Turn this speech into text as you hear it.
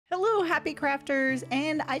happy crafters,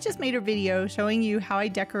 and I just made a video showing you how I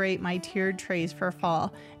decorate my tiered trays for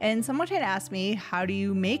fall. And someone had asked me, how do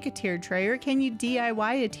you make a tiered tray, or can you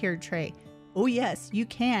DIY a tiered tray? Oh yes, you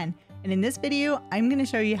can. And in this video, I'm going to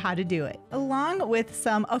show you how to do it, along with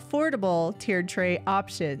some affordable tiered tray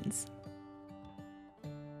options.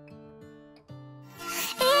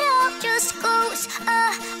 It all just goes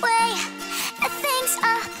away. The things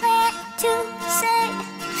I plan to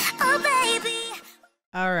say, oh baby.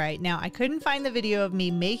 All right, now I couldn't find the video of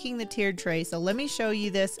me making the tiered tray, so let me show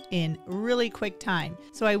you this in really quick time.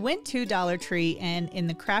 So I went to Dollar Tree, and in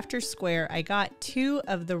the crafter square, I got 2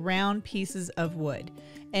 of the round pieces of wood.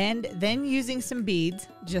 And then using some beads,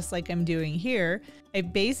 just like I'm doing here, I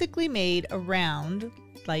basically made a round,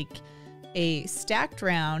 like a stacked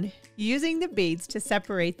round, using the beads to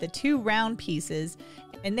separate the 2 round pieces.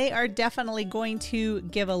 And they are definitely going to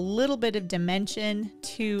give a little bit of dimension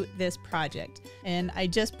to this project. And I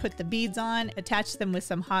just put the beads on, attached them with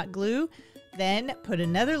some hot glue, then put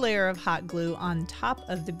another layer of hot glue on top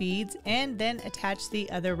of the beads, and then attach the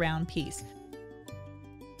other round piece.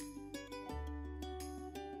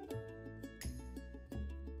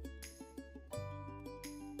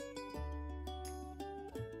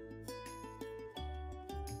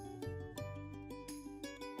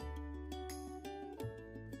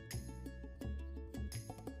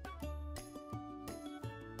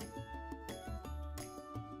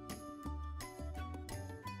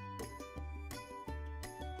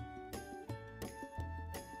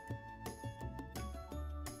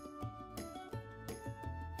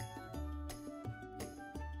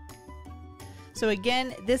 So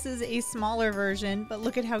again, this is a smaller version, but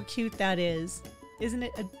look at how cute that is. Isn't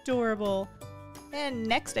it adorable? And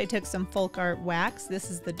next I took some folk art wax. This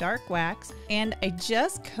is the dark wax, and I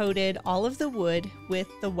just coated all of the wood with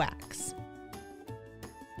the wax.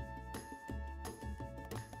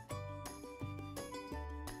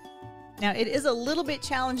 Now it is a little bit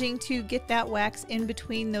challenging to get that wax in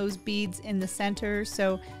between those beads in the center,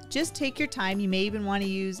 so just take your time. You may even want to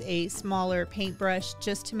use a smaller paintbrush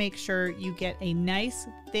just to make sure you get a nice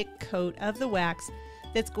thick coat of the wax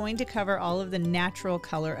that's going to cover all of the natural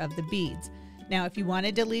color of the beads. Now if you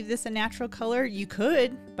wanted to leave this a natural color, you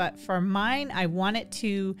could, but for mine, I want it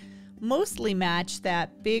to mostly match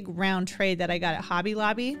that big round tray that I got at Hobby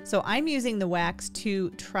Lobby. So I'm using the wax to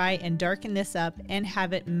try and darken this up and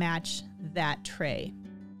have it match that tray.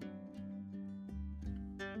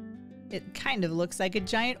 It kind of looks like a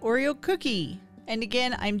giant Oreo cookie. And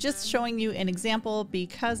again, I'm just showing you an example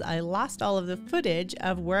because I lost all of the footage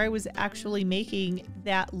of where I was actually making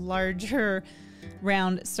that larger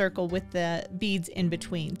round circle with the beads in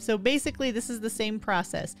between. So basically this is the same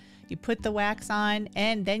process. You put the wax on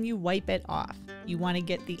and then you wipe it off. You want to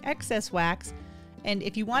get the excess wax, and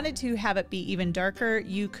if you wanted to have it be even darker,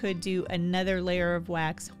 you could do another layer of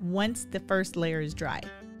wax once the first layer is dry.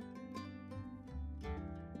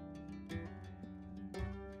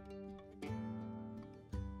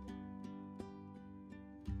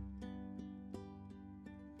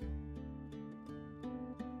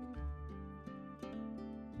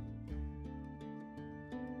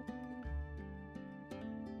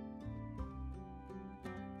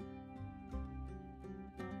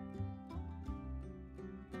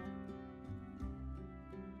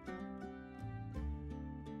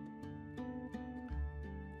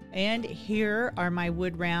 And here are my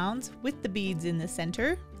wood rounds with the beads in the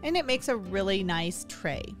center, and it makes a really nice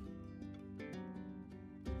tray.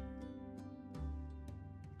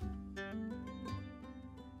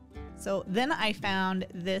 So then I found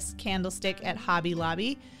this candlestick at Hobby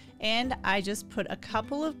Lobby, and I just put a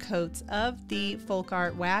couple of coats of the folk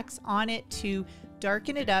art wax on it to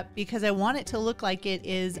darken it up because I want it to look like it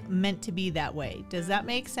is meant to be that way. Does that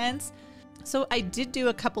make sense? So I did do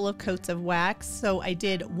a couple of coats of wax. So I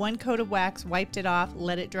did 1 coat of wax, wiped it off,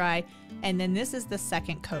 let it dry, and then this is the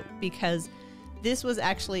second coat because this was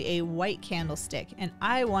actually a white candlestick and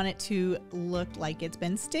I want it to look like it's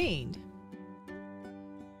been stained.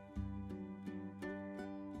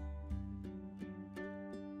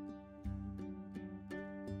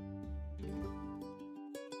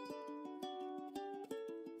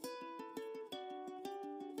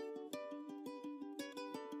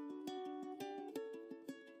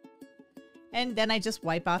 And then I just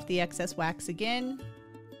wipe off the excess wax again.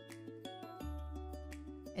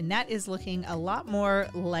 And that is looking a lot more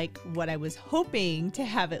like what I was hoping to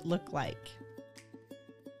have it look like.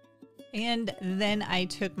 And then I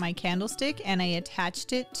took my candlestick and I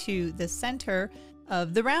attached it to the center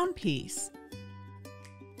of the round piece.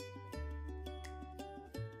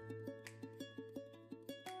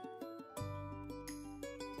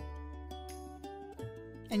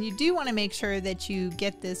 And you do want to make sure that you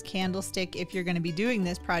get this candlestick, if you're going to be doing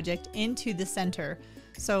this project, into the center.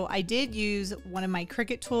 So I did use one of my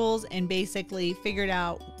Cricut tools and basically figured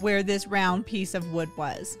out where this round piece of wood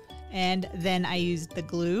was. And then I used the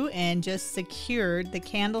glue and just secured the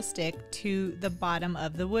candlestick to the bottom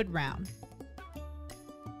of the wood round.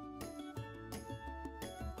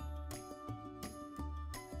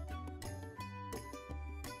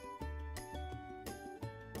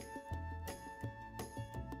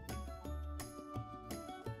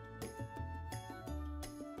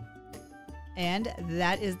 And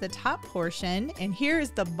that is the top portion, and here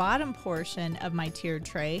is the bottom portion of my tiered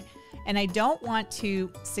tray. And I don't want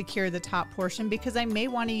to secure the top portion because I may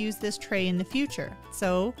want to use this tray in the future.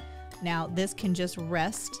 So now this can just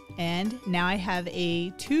rest, and now I have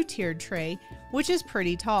a 2-tiered tray, which is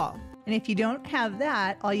pretty tall. And if you don't have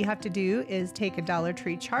that, all you have to do is take a Dollar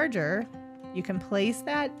Tree charger. You can place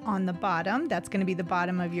that on the bottom. That's going to be the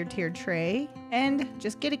bottom of your tiered tray, and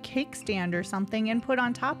just get a cake stand or something and put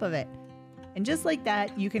on top of it. And just like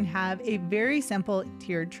that, you can have a very simple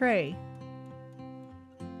tiered tray.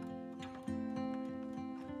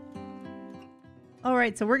 All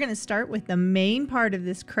right, so we're going to start with the main part of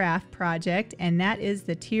this craft project, and that is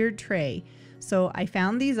the tiered tray. So I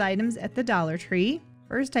found these items at the Dollar Tree.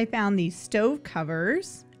 First, I found these stove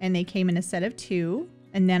covers, and they came in a set of 2.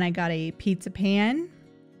 And then I got a pizza pan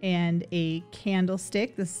and a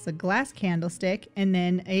candlestick. This is a glass candlestick, and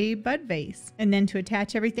then a bud vase. And then to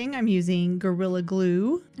attach everything, I'm using Gorilla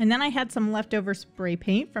Glue. And then I had some leftover spray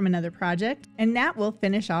paint from another project, and that will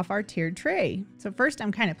finish off our tiered tray. So first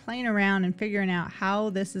I'm kind of playing around and figuring out how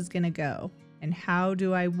this is gonna go, and how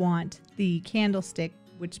do I want the candlestick,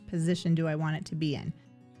 which position do I want it to be in.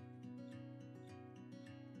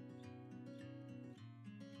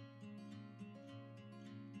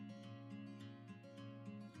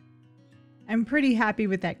 I'm pretty happy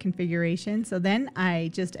with that configuration. So then I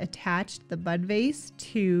just attached the bud vase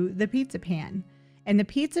to the pizza pan, and the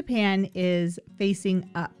pizza pan is facing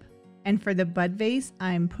up. And for the bud vase,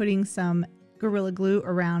 I'm putting some Gorilla Glue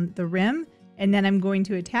around the rim, and then I'm going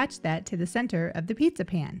to attach that to the center of the pizza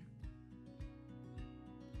pan.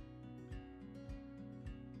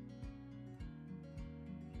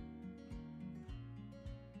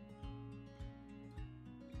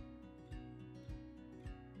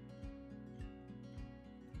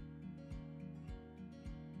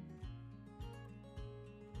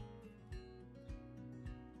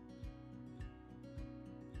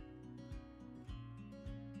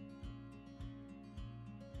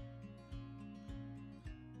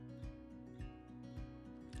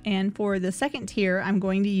 And for the second tier, I'm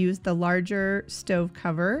going to use the larger stove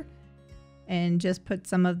cover and just put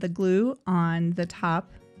some of the glue on the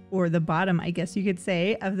top, or the bottom, I guess you could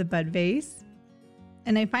say, of the bud vase.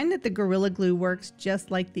 And I find that the Gorilla Glue works just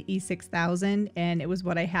like the E6000, and it was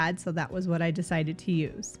what I had, so that was what I decided to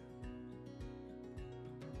use.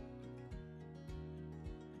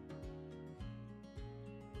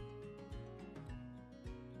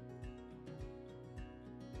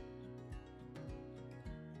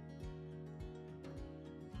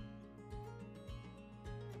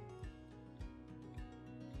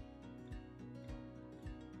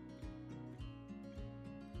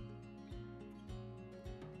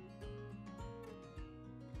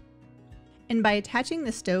 And by attaching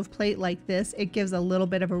the stove plate like this, it gives a little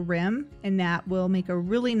bit of a rim, and that will make a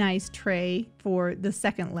really nice tray for the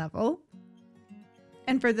second level.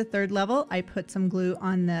 And for the third level, I put some glue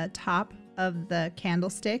on the top of the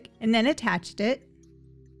candlestick and then attached it.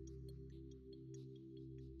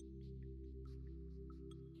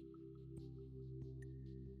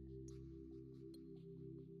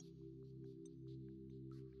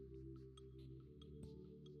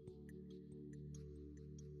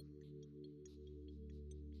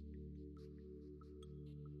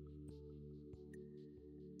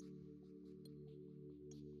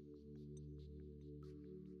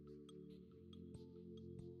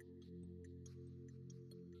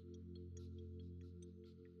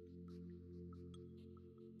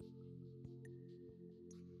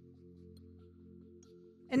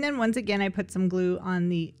 And then once again, I put some glue on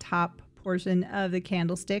the top portion of the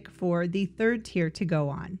candlestick for the third tier to go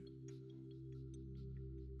on.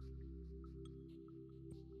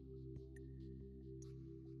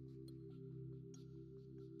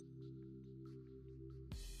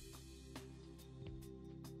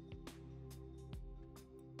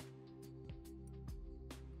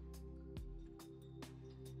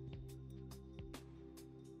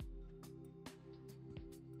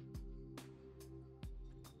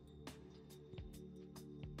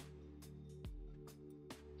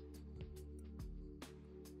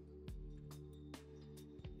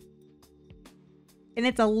 And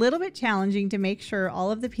it's a little bit challenging to make sure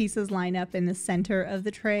all of the pieces line up in the center of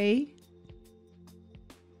the tray.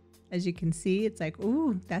 As you can see, it's like,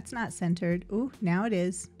 ooh, that's not centered. Ooh, now it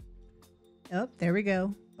is. Oh, there we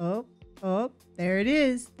go. Oh, there it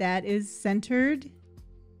is. That is centered.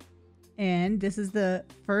 And this is the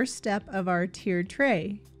first step of our tiered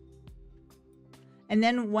tray. And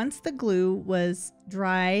then once the glue was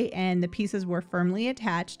dry and the pieces were firmly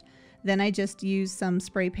attached, then I just used some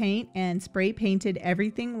spray paint and spray painted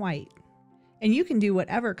everything white. And you can do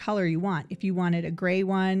whatever color you want. If you wanted a gray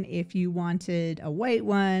one, if you wanted a white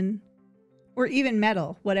one, or even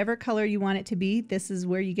metal, whatever color you want it to be, this is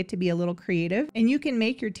where you get to be a little creative. And you can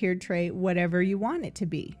make your tiered tray whatever you want it to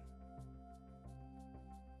be.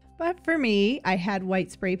 But for me, I had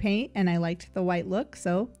white spray paint and I liked the white look,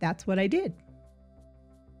 so that's what I did.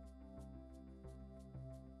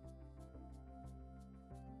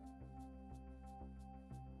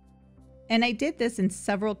 And I did this in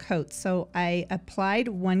several coats. So I applied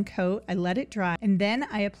one coat, I let it dry, and then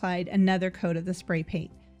I applied another coat of the spray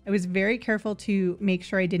paint. I was very careful to make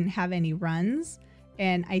sure I didn't have any runs,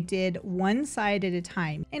 and I did one side at a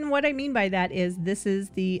time. And what I mean by that is this is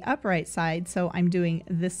the upright side, so I'm doing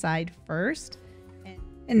this side first.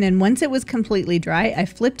 And then once it was completely dry, I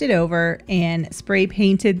flipped it over and spray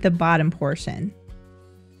painted the bottom portion.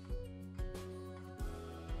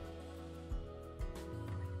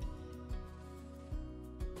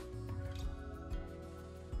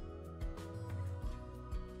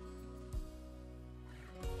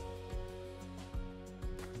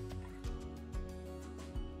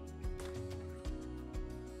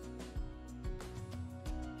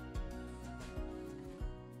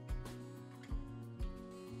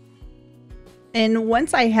 And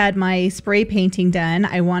once I had my spray painting done,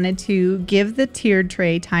 I wanted to give the tiered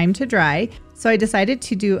tray time to dry. So I decided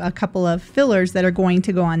to do a couple of fillers that are going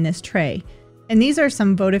to go on this tray. And these are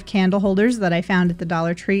some votive candle holders that I found at the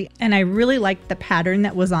Dollar Tree. And I really liked the pattern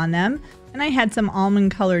that was on them. And I had some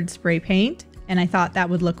almond colored spray paint, and I thought that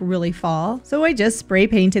would look really fall. So I just spray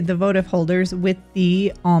painted the votive holders with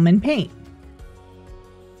the almond paint.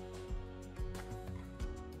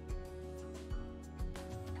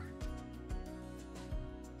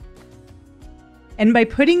 And by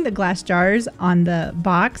putting the glass jars on the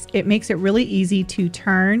box, it makes it really easy to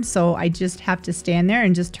turn. So I just have to stand there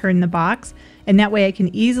and just turn the box. And that way I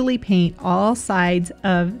can easily paint all sides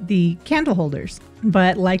of the candle holders.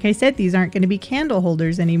 But like I said, these aren't going to be candle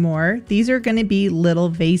holders anymore. These are going to be little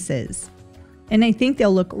vases. And I think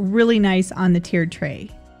they'll look really nice on the tiered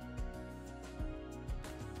tray.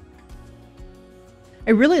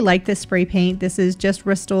 I really like this spray paint. This is just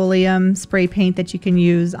Rust-Oleum spray paint that you can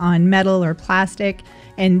use on metal or plastic.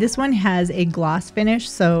 And this one has a gloss finish,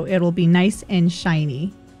 so it'll be nice and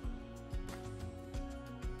shiny.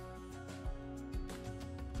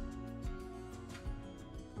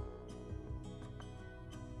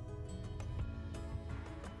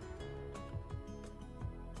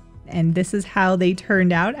 And this is how they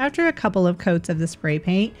turned out after a couple of coats of the spray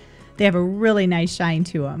paint. They have a really nice shine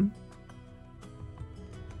to them.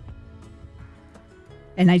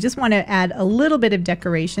 And I just want to add a little bit of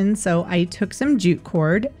decoration, so I took some jute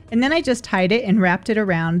cord and then I just tied it and wrapped it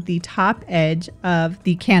around the top edge of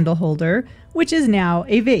the candle holder, which is now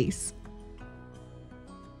a vase.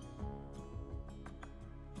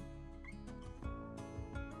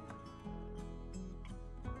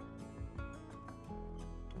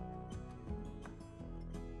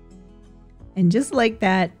 And just like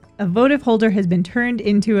that, a votive holder has been turned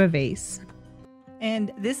into a vase.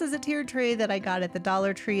 And this is a tiered tray that I got at the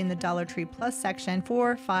Dollar Tree in the Dollar Tree Plus section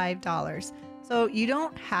for $5. So you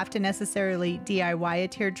don't have to necessarily DIY a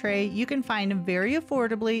tiered tray. You can find them very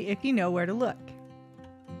affordably if you know where to look.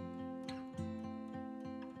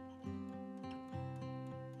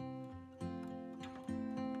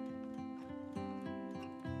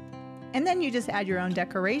 And then you just add your own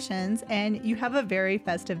decorations and you have a very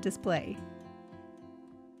festive display.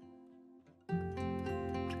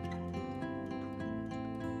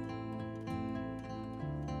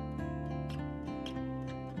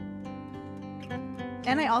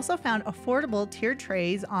 And I also found affordable tiered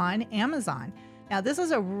trays on Amazon. Now this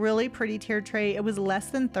is a really pretty tiered tray. It was less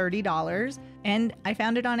than $30 and I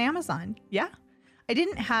found it on Amazon. Yeah. I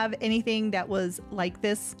didn't have anything that was like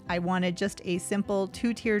this. I wanted just a simple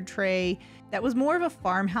 2-tiered tray that was more of a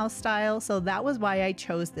farmhouse style. So that was why I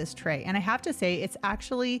chose this tray. And I have to say it's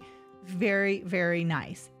actually very, very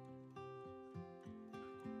nice.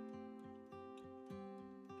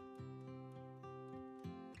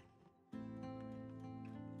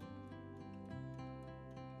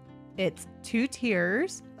 It's 2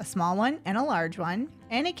 tiers, a small one and a large one.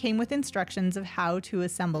 and it came with instructions of how to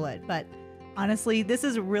assemble it, but honestly, this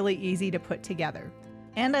is really easy to put together.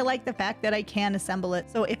 And I like the fact that I can assemble it,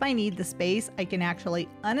 so if I need the space, I can actually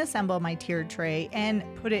unassemble my tiered tray and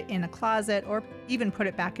put it in a closet or even put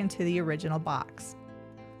it back into the original box.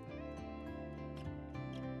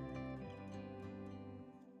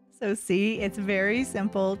 So see, it's very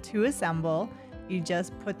simple to assemble. You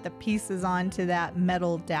just put the pieces onto that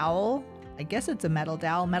metal dowel. I guess it's a metal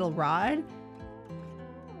dowel, metal rod.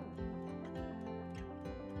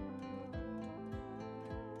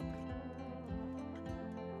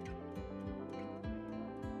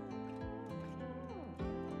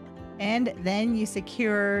 And then you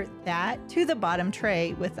secure that to the bottom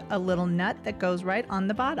tray with a little nut that goes right on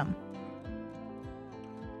the bottom.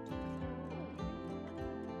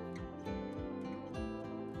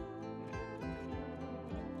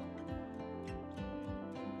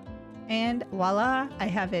 And voila, I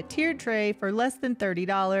have a tiered tray for less than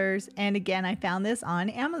 $30. And again, I found this on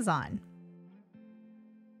Amazon.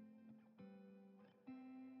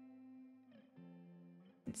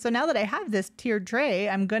 So now that I have this tiered tray,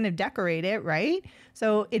 I'm going to decorate it, right?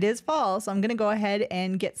 So it is fall, so I'm going to go ahead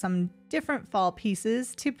and get some different fall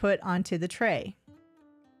pieces to put onto the tray.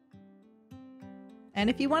 And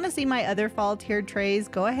if you want to see my other fall tiered trays,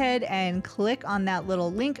 go ahead and click on that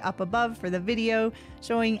little link up above for the video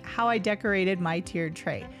showing how I decorated my tiered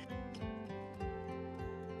tray.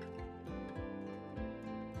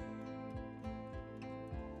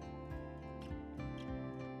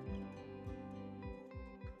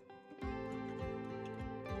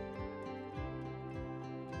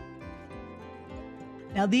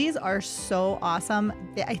 Now these are so awesome.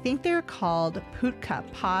 I think they're called Putka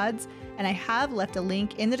pods, and I have left a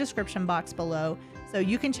link in the description box below, so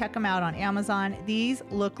you can check them out on Amazon. These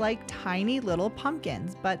look like tiny little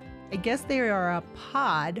pumpkins, but I guess they are a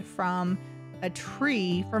pod from a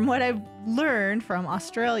tree, from what I've learned from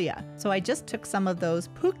Australia. So I just took some of those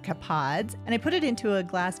Putka pods and I put it into a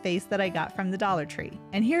glass vase that I got from the Dollar Tree.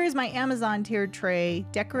 And here is my Amazon tiered tray,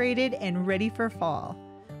 decorated and ready for fall.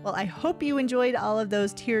 Well, I hope you enjoyed all of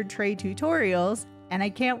those tiered tray tutorials, and I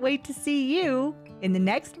can't wait to see you in the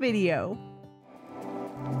next video.